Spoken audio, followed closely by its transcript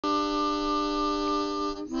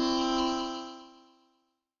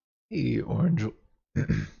Hey, Orange.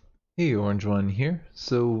 Hey, Orange One here.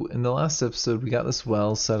 So, in the last episode, we got this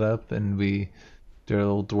well set up and we did a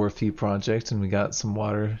little dwarfy project and we got some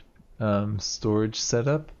water storage set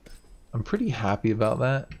up. I'm pretty happy about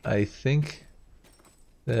that. I think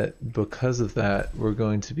that because of that, we're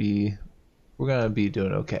gonna be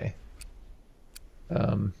doing okay.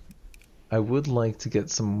 Um, I would like to get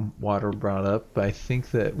some water brought up, but I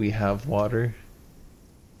think that we have water.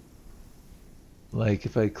 Like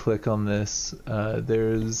if I click on this,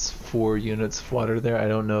 there's 4 units of water there. I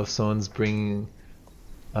don't know if someone's bringing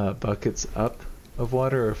buckets up of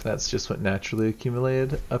water or if that's just what naturally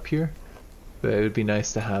accumulated up here. But it would be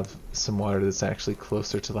nice to have some water that's actually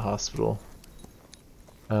closer to the hospital.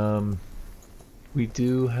 Um, we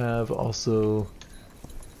do have also,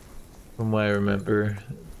 from what I remember,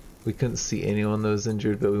 we couldn't see anyone that was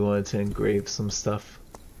injured, but we wanted to engrave some stuff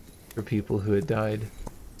for people who had died.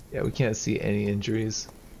 Yeah, we can't see any injuries.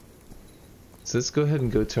 So let's go ahead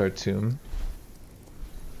and go to our tomb,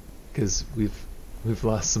 because we've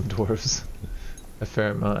lost some dwarves, a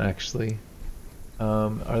fair amount actually.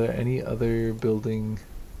 Are there any other building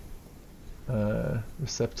burial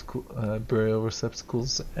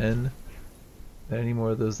receptacles? Are there any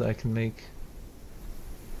more of those that I can make?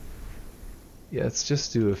 Yeah, let's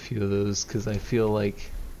just do a few of those because I feel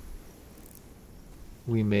like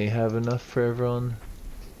we may have enough for everyone,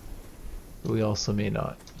 but we also may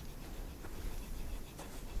not.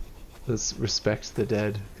 Let's respect the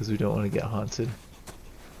dead because we don't want to get haunted.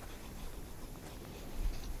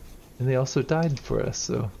 And they also died for us,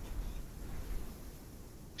 so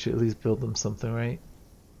we should at least build them something, right?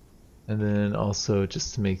 And then also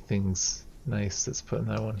just to make things nice, let's put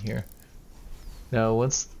that one here. Now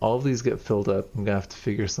once all of these get filled up, I'm gonna have to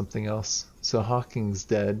figure something else. So Hawking's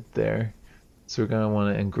dead there, so we're gonna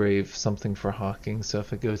want to engrave something for Hawking. So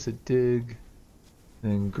if I go to dig,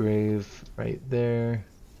 engrave right there,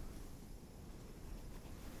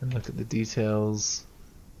 and look at the details,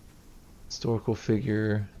 historical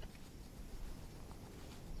figure,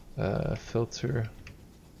 filter.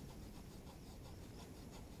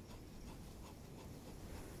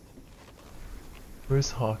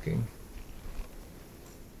 Where's Hawking?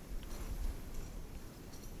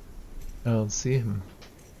 I don't see him.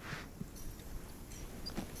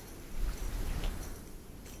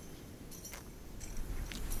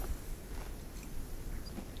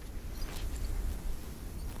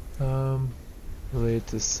 Related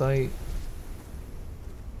to site.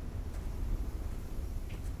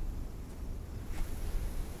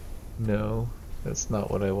 No, that's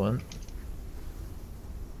not what I want.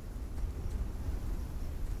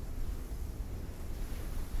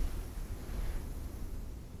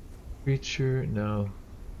 Creature, no.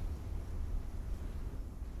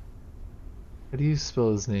 How do you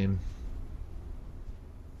spell his name?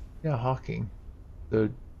 Yeah, Hawking. So,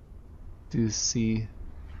 do see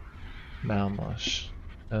Malmosh.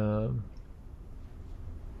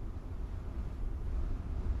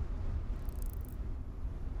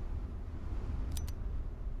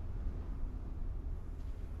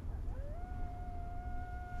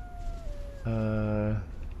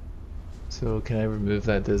 So can I remove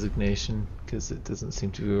that designation? Because it doesn't seem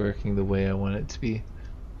to be working the way I want it to be.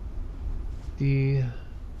 And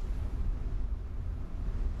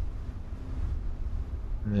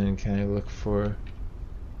then can I look for...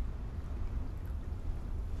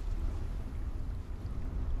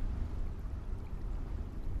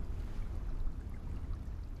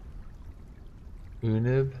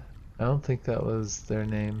 Unib? I don't think that was their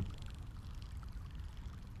name.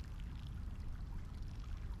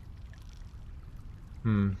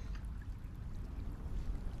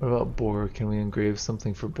 What about boar? Can we engrave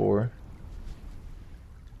something for boar?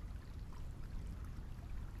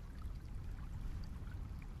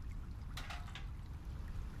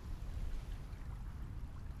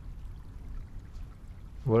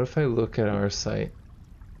 What if I look at our site?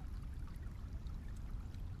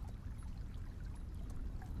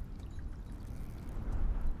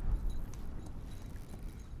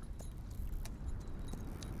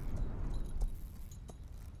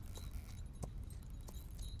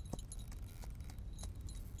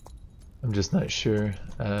 I'm just not sure.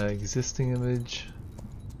 Existing image.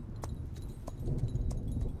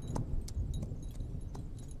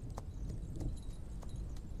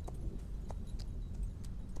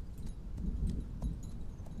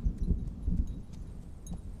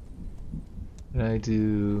 Can I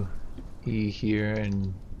do E here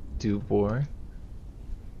and do boar?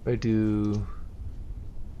 If I do...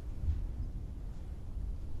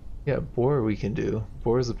 Yeah, boar we can do.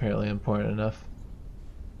 Boar is apparently important enough.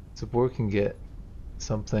 So boar can get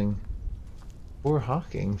something. Or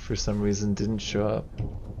Hawking, for some reason, didn't show up.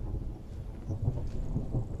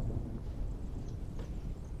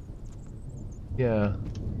 Yeah,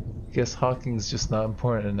 I guess Hawking's just not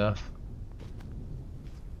important enough.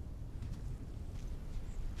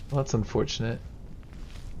 Well, that's unfortunate.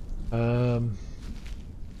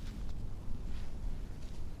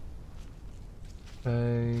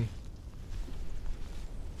 I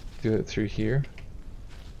do it through here?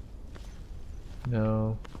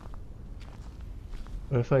 No.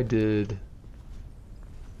 What if I did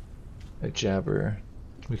a jabber?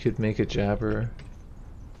 We could make a jabber.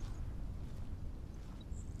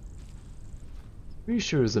 Pretty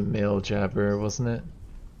sure it was a male jabber, wasn't it?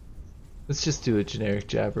 Let's just do a generic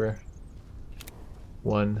jabber.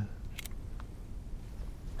 One.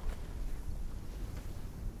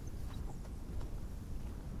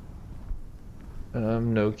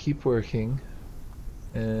 No, keep working.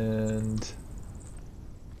 And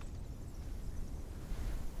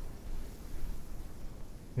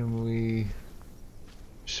can we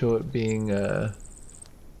show it being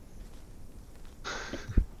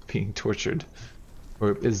being tortured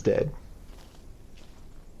or is dead?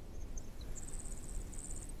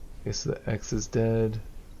 Okay, so the X is dead.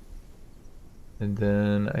 And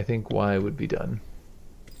then I think Y would be done.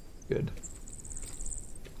 Good.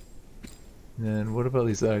 And then what about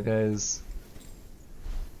these other guys?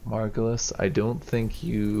 Margulis, I don't think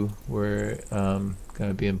you were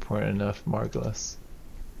gonna be important enough, Margulis.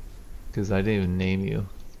 Because I didn't even name you.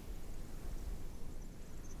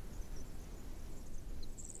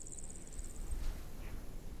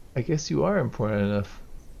 I guess you are important enough.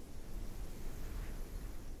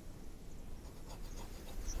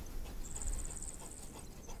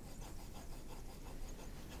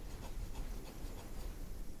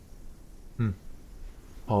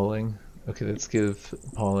 Pauling. Okay, let's give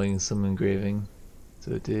Pauling some engraving.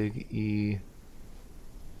 So dig E.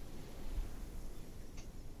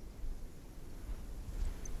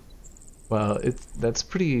 Wow, that's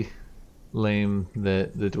pretty lame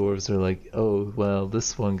that the dwarves are like, oh well,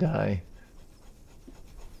 this one guy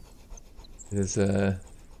is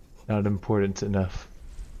not important enough.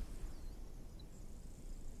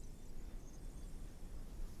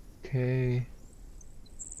 Okay.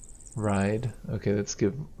 Ride. Okay, let's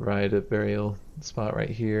give Ride a burial spot right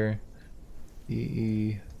here.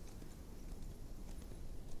 EE.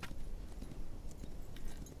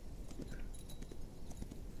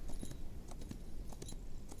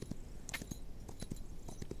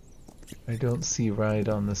 I don't see Ride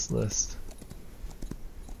on this list.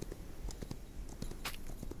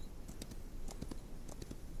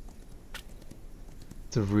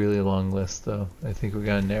 It's a really long list though. I think we're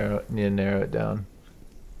gonna need to narrow it down.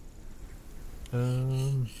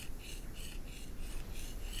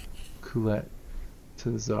 Kulet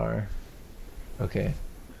to Czar. Okay.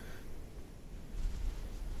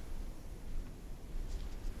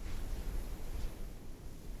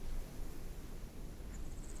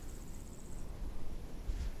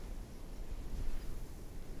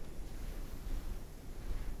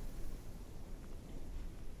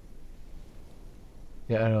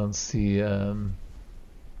 Yeah, I don't see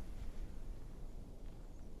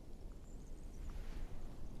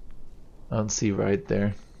right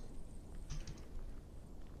there.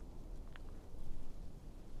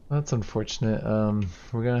 That's unfortunate.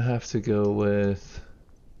 We're gonna have to go with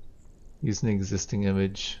use an existing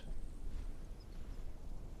image.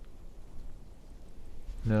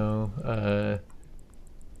 No,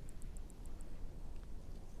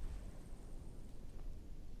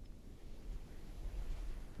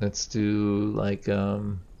 let's do like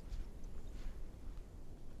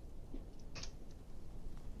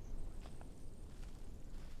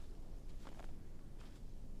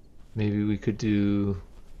maybe we could do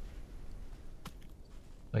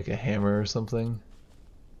like a hammer or something.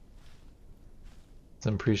 So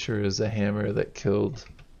I'm pretty sure it was a hammer that killed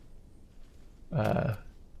the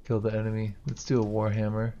enemy. Let's do a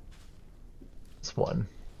warhammer. It's one.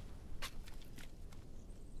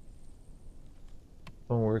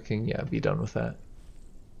 Phone working, yeah, be done with that.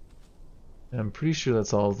 And I'm pretty sure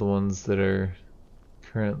that's all of the ones that are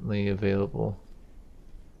currently available.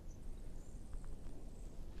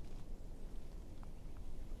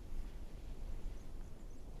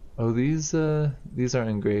 Oh, these aren't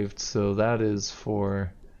engraved, so that is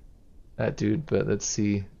for that dude, but let's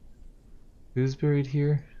see. Who's buried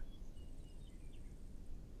here?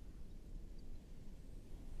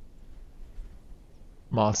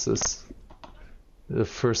 Mossus. The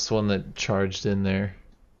first one that charged in there.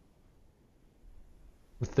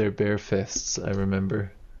 With their bare fists, I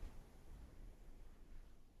remember.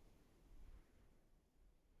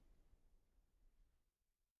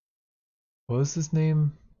 What was his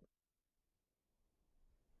name?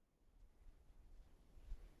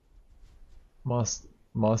 Moss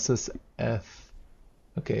Mossus F.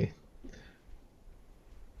 Okay.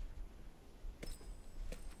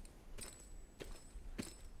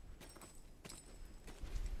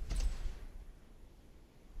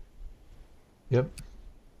 Yep.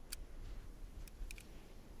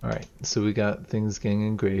 Alright, so we got things getting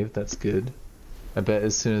engraved, that's good. I bet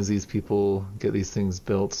as soon as these people get these things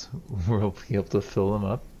built, we'll be able to fill them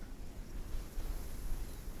up.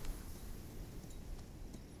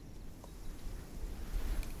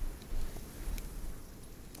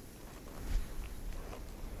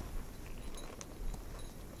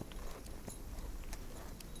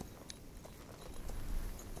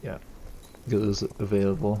 Yeah, get those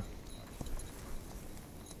available.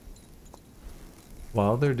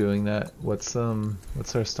 While they're doing that, what's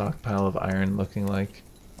our stockpile of iron looking like?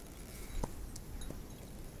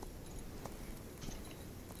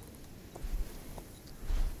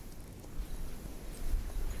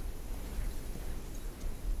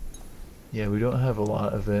 Yeah, we don't have a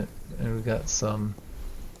lot of it, and we got some.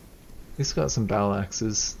 At least got some battle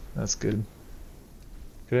axes. That's good.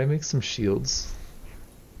 Could I make some shields?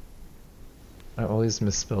 I always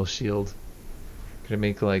misspell shield. Could I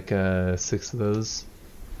make like 6 of those?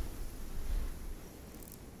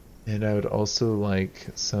 And I would also like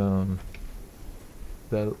some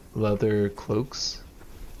the leather cloaks.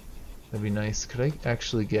 That'd be nice. Could I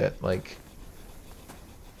actually get like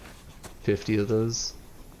 50 of those?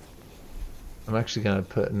 I'm actually gonna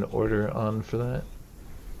put an order on for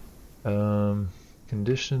that.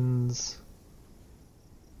 Conditions,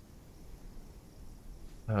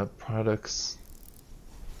 products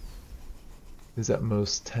is at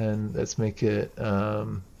most 10. Let's make it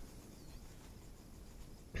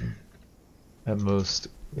at most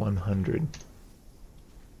 100.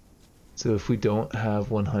 So if we don't have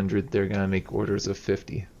 100, they're gonna make orders of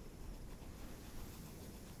 50.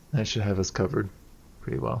 That should have us covered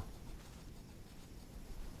pretty well.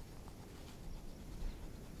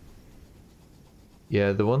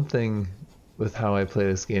 Yeah, the one thing with how I play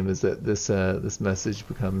this game is that this message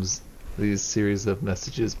becomes, these series of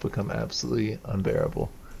messages become absolutely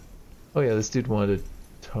unbearable. Oh yeah, this dude wanted a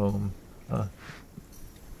tome.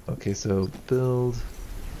 Okay, so build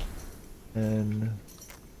and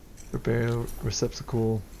repair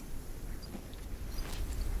receptacle,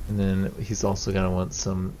 and then he's also gonna want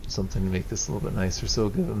something to make this a little bit nicer. So we'll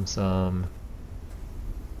give him some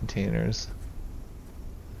containers.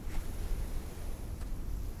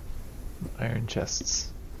 Iron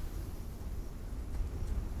chests.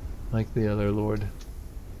 Like the other lord.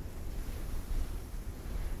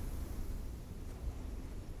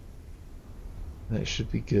 That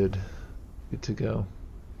should be good. Good to go.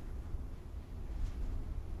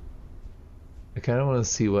 I kind of want to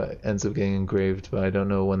see what ends up getting engraved, but I don't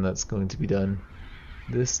know when that's going to be done.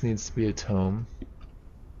 This needs to be a tome.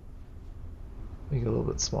 Make it a little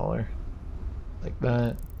bit smaller. Like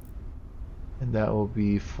that. And that will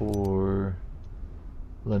be for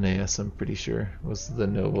Linnaeus, I'm pretty sure, was the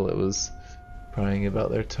noble that was prying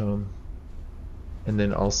about their tome. And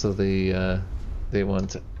then also they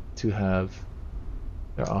want to have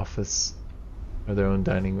their office or their own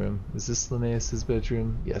dining room. Is this Linnaeus's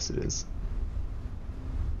bedroom? Yes, it is.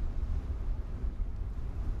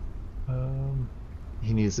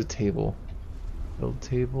 He needs a table. Build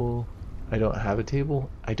table. I don't have a table.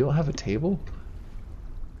 I don't have a table?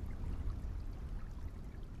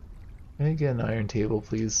 Can I get an iron table,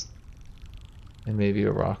 please? And maybe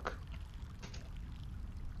a rock.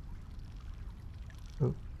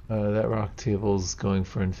 Oh, that rock table's going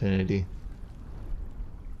for infinity.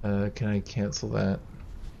 Can I cancel that?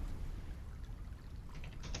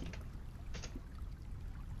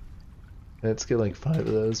 Let's get like 5 of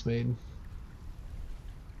those made.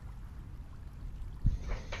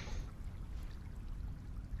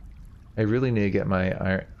 I really need to get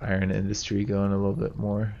my iron industry going a little bit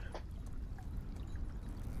more.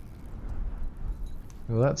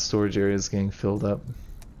 Well, that storage area is getting filled up.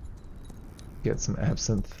 Get some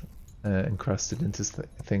absinthe encrusted into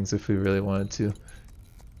things if we really wanted to.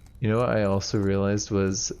 You know what I also realized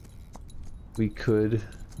was we could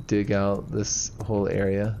dig out this whole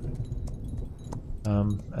area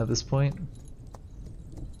at this point.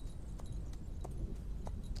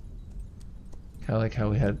 Kind of like how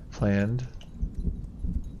we had planned.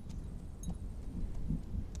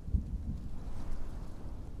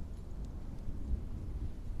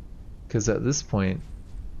 Because at this point,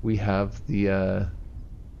 we have the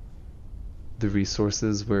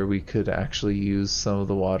resources where we could actually use some of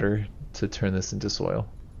the water to turn this into soil.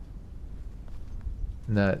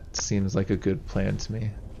 And that seems like a good plan to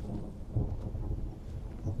me.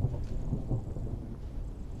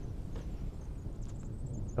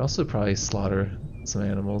 I'd also probably slaughter some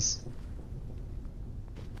animals.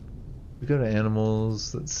 We go to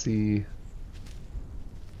animals, let's see.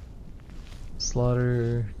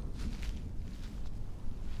 Slaughter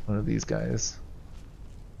one of these guys.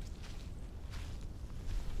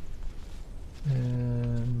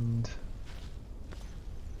 And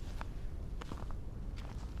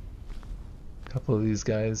a couple of these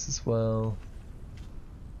guys as well.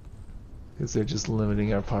 Because they're just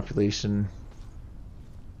limiting our population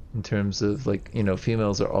in terms of, like, you know,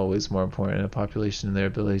 females are always more important in a population and their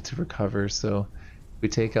ability to recover. So we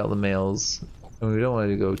take out the males, and we don't want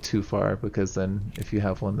to go too far, because then if you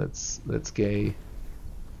have one that's gay,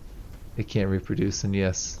 it can't reproduce. And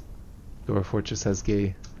yes, Dwarf Fortress has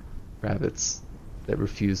gay rabbits that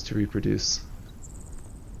refuse to reproduce,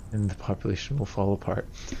 and the population will fall apart.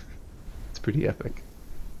 It's pretty epic.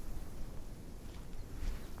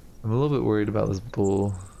 I'm a little bit worried about this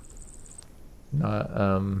bull not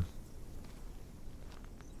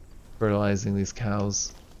fertilizing these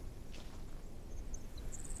cows.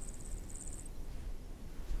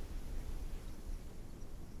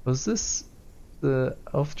 Was this the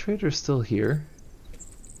elf trader still here?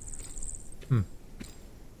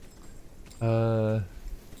 No,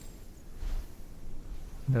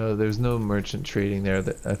 there's no merchant trading there.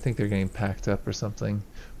 I think they're getting packed up or something.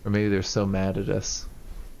 Or maybe they're so mad at us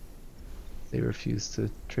they refuse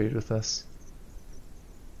to trade with us.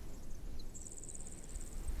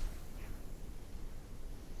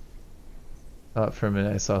 Thought for a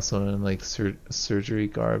minute I saw someone in like surgery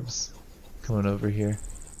garbs coming over here.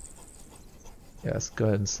 Yes, go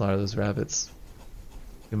ahead and slaughter those rabbits.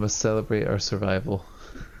 We must celebrate our survival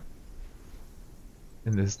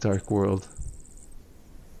in this dark world.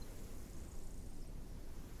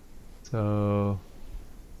 So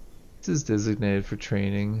this is designated for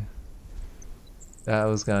training. That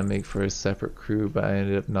was gonna make for a separate crew, but I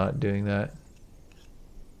ended up not doing that.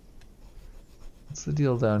 What's the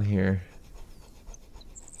deal down here?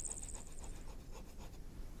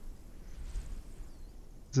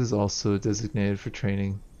 This is also designated for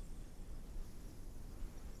training.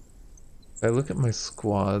 If I look at my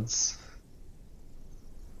squads,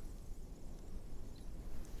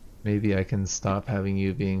 maybe I can stop having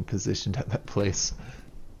you being positioned at that place.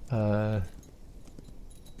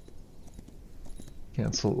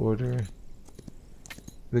 Cancel order.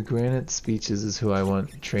 The Granite Speeches is who I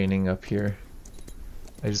want training up here.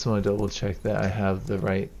 I just want to double check that I have the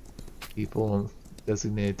right people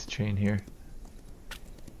designated to train here.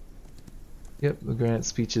 Yep, the Granite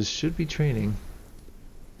Speeches should be training.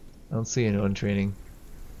 I don't see anyone training.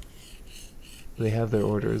 They have their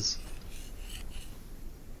orders.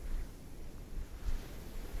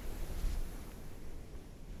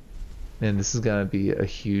 Man, this is gonna be a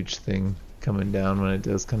huge thing coming down when it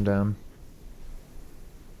does come down.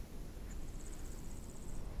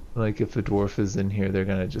 Like, if a dwarf is in here, they're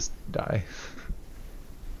gonna just die.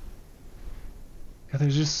 God,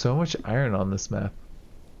 there's just so much iron on this map.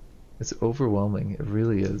 It's overwhelming. It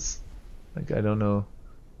really is. Like, I don't know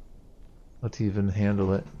how to even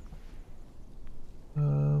handle it.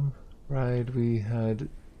 Ride, we had,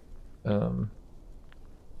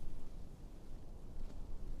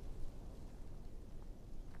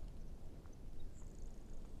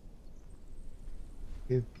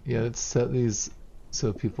 yeah, let's set these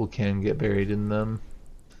so people can get buried in them.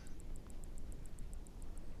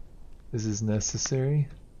 This is necessary.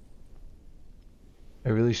 I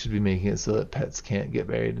really should be making it so that pets can't get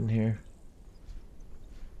buried in here.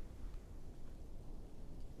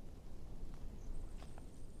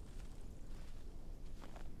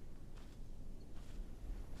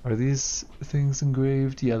 Are these things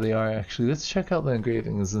engraved? Yeah, they are actually. Let's check out the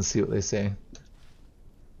engravings and see what they say.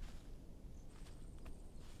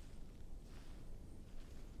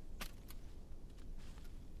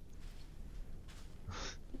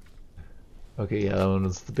 Okay, yeah, that one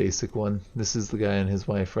was the basic one. This is the guy and his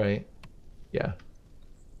wife, right? Yeah.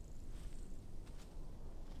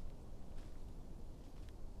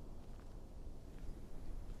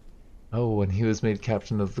 Oh, when he was made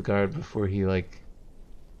captain of the guard before he, like,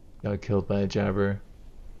 got killed by a jabber.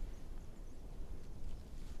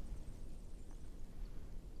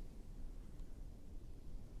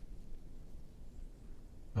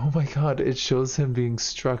 Oh my god, it shows him being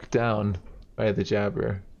struck down by the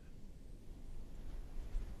jabber.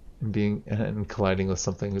 And colliding with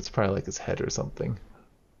something. It's probably like his head or something.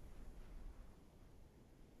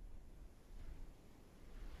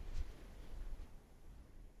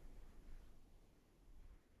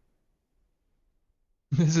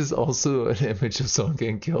 This is also an image of someone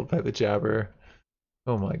getting killed by the jabber.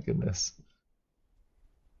 Oh my goodness.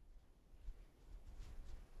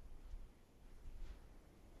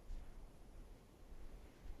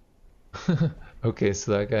 Okay,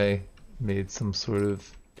 so that guy made some sort of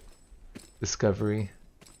discovery.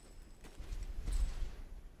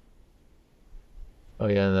 Oh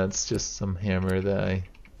yeah, and that's just some hammer that I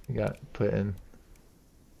got put in.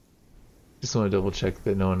 Just want to double check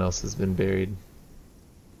that no one else has been buried.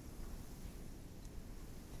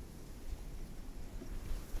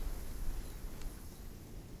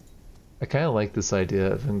 I kind of like this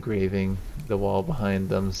idea of engraving the wall behind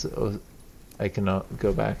them so I can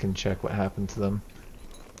go back and check what happened to them.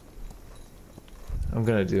 I'm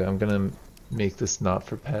gonna make this not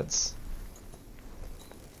for pets.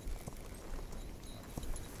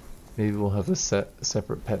 Maybe we'll have a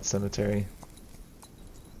separate pet cemetery.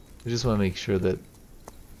 I just want to make sure that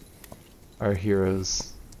our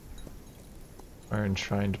heroes are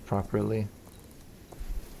enshrined properly.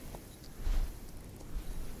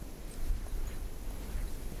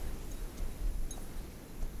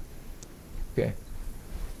 Okay.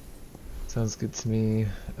 Sounds good to me.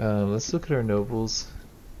 Let's look at our nobles.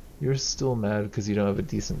 You're still mad because you don't have a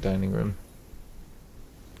decent dining room.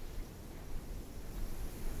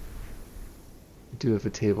 I do have a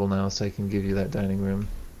table now, so I can give you that dining room.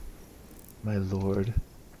 My lord.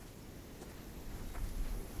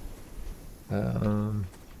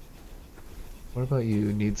 What about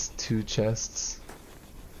you? Needs 2 chests.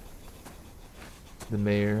 The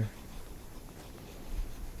mayor.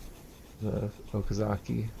 The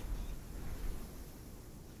Okazaki.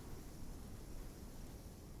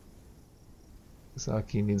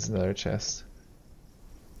 Okazaki needs another chest.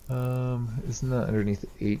 Isn't that underneath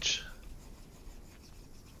H?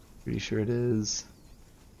 Pretty sure it is.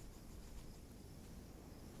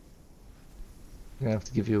 I'm gonna have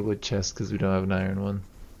to give you a wood chest because we don't have an iron one.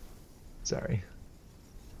 Sorry.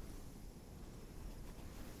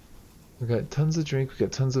 We got tons of drink, we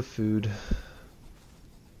got tons of food.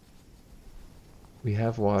 We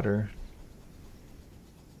have water.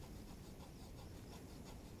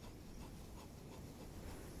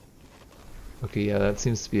 Okay, yeah, that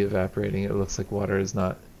seems to be evaporating. It looks like water is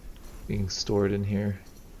not being stored in here.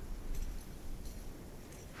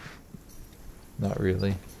 Not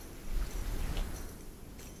really.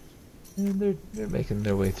 And they're making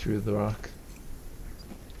their way through the rock.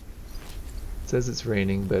 It says it's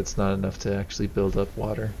raining, but it's not enough to actually build up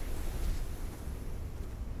water.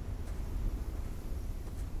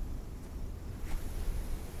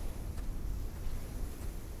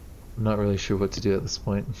 I'm not really sure what to do at this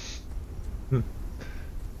point.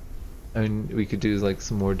 I mean, we could do like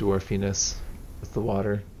some more dwarfiness with the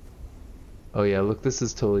water. Oh yeah, look, this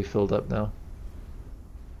is totally filled up now.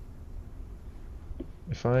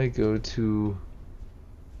 If I go to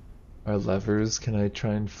our levers, can I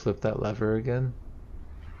try and flip that lever again?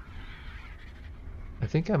 I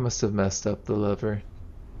think I must have messed up the lever.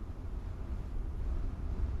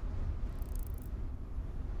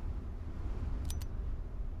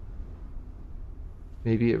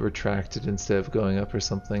 Maybe it retracted instead of going up or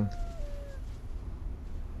something.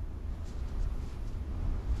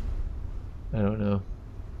 I don't know.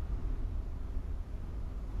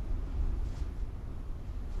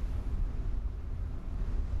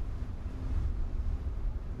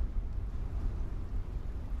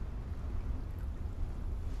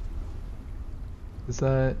 Is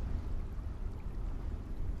that...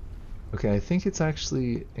 Okay, I think it's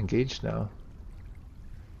actually engaged now.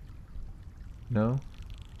 No?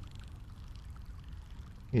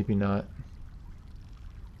 Maybe not.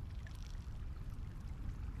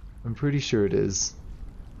 I'm pretty sure it is.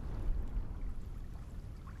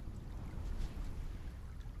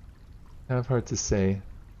 Kind of hard to say.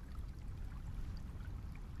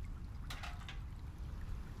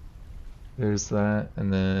 There's that,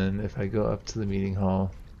 and then if I go up to the meeting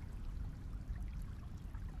hall,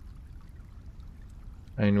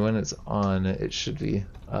 I mean, when it's on, it should be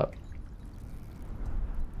up.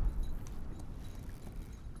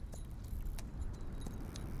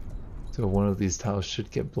 So one of these tiles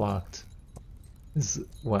should get blocked. This is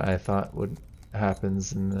what I thought would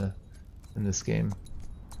happens in this game.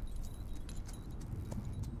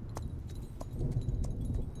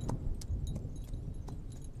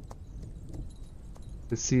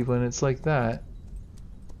 But see, when it's like that,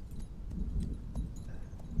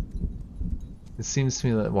 it seems to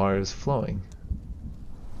me that water is flowing.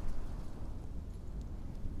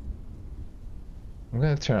 I'm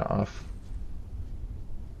gonna turn it off.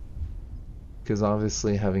 Because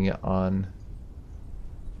obviously having it on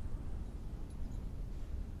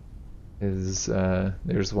is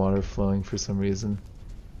there's water flowing for some reason.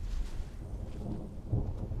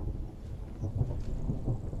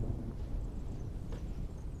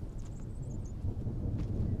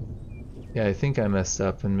 Yeah, I think I messed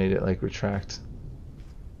up and made it like retract.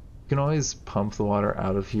 You can always pump the water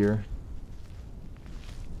out of here,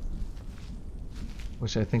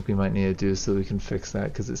 which I think we might need to do so we can fix that,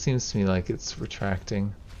 because it seems to me like it's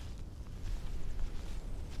retracting.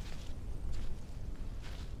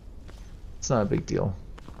 It's not a big deal.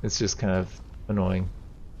 It's just kind of annoying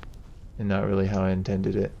and not really how I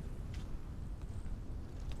intended it.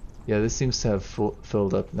 Yeah, this seems to have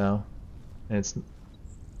filled up now, and it's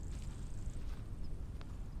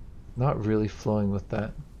not really flowing with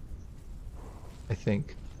that, I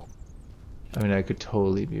think. I mean, I could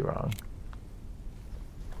totally be wrong.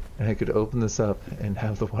 And I could open this up and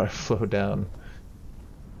have the water flow down,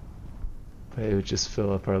 but it would just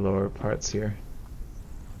fill up our lower parts here.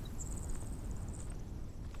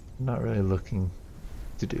 I'm not really looking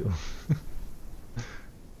to do.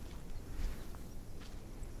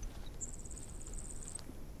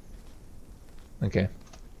 Okay,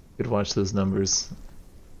 could watch those numbers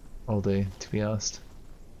all day, to be honest.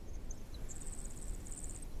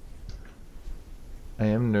 I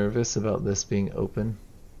am nervous about this being open.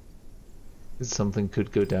 Something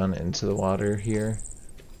could go down into the water here,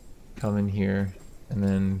 come in here, and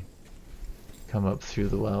then come up through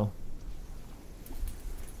the well.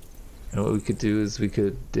 And what we could do is we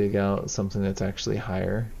could dig out something that's actually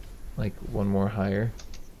higher, like one more higher.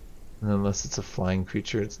 And unless it's a flying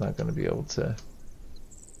creature, it's not going to be able to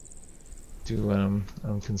do what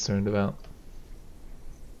I'm concerned about.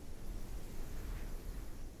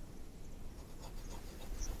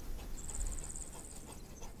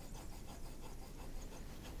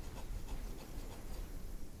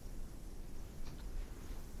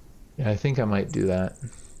 Yeah, I think I might do that.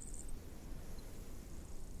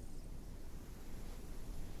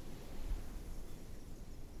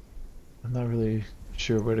 I'm not really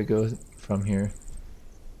sure where to go from here.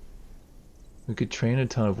 We could train a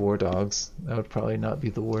ton of war dogs. That would probably not be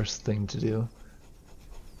the worst thing to do.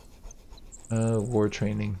 War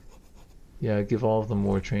training. Yeah, give all of them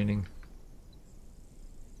war training.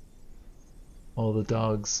 All the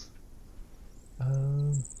dogs.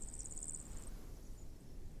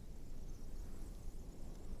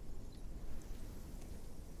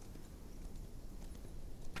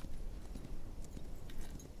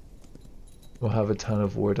 We'll have a ton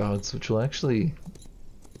of war dogs, which will actually...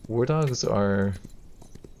 War dogs are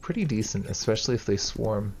pretty decent, especially if they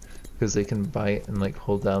swarm, because they can bite and like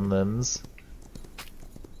hold down limbs.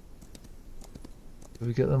 If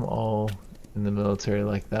we get them all in the military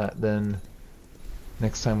like that, then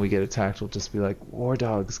next time we get attacked, we'll just be like, war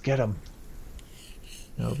dogs, get them!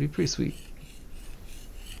 It'll be pretty sweet.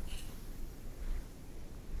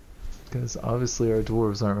 Because obviously our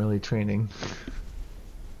dwarves aren't really training.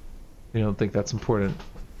 You don't think that's important?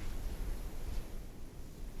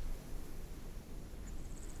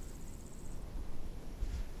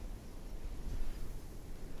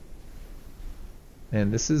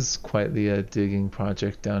 And this is quite the digging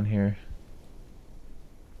project down here.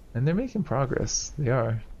 And they're making progress. They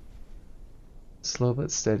are. Slow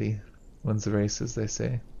but steady. Wins the race, as they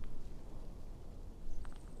say.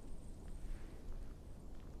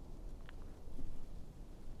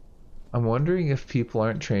 I'm wondering if people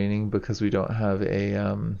aren't training because we don't have a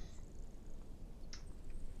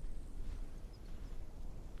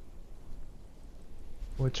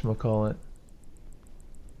whatchamacallit?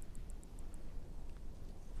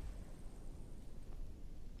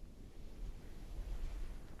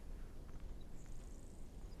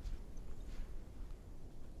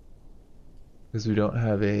 Because we don't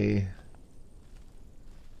have a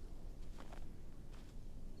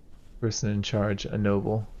person in charge, a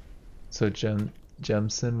noble. So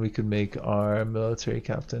Jemson, we could make our military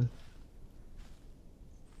captain.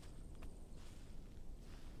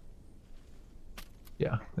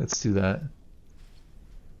 Yeah, let's do that.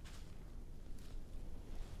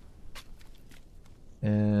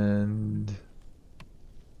 And I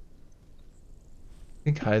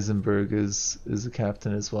think Heisenberg is a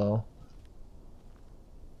captain as well.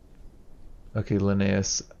 Okay,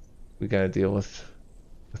 Linnaeus, we gotta deal with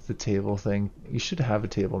the table thing. You should have a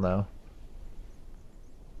table now.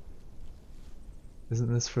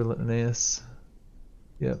 Isn't this for Linnaeus?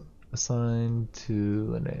 Yep, assigned to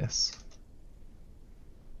Linnaeus.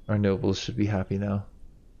 Our nobles should be happy now.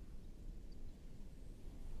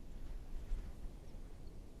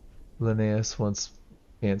 Linnaeus wants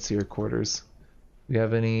fancier quarters. Do we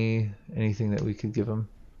have anything that we could give him?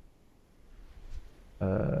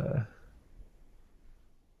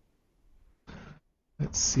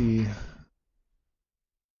 Let's see.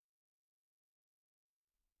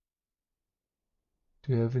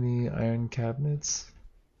 Do you have any iron cabinets?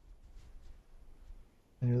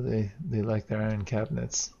 I know they like their iron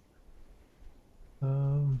cabinets.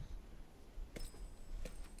 Let's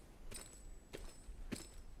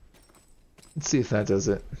see if that does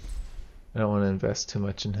it. I don't want to invest too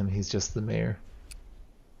much in him. He's just the mayor.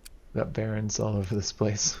 Got barons all over this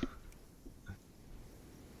place.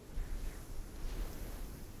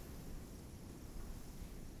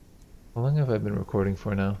 How long have I been recording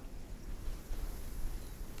for now?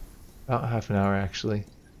 About half an hour, actually.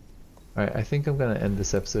 Alright, I think I'm going to end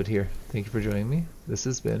this episode here. Thank you for joining me. This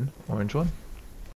has been Orange One.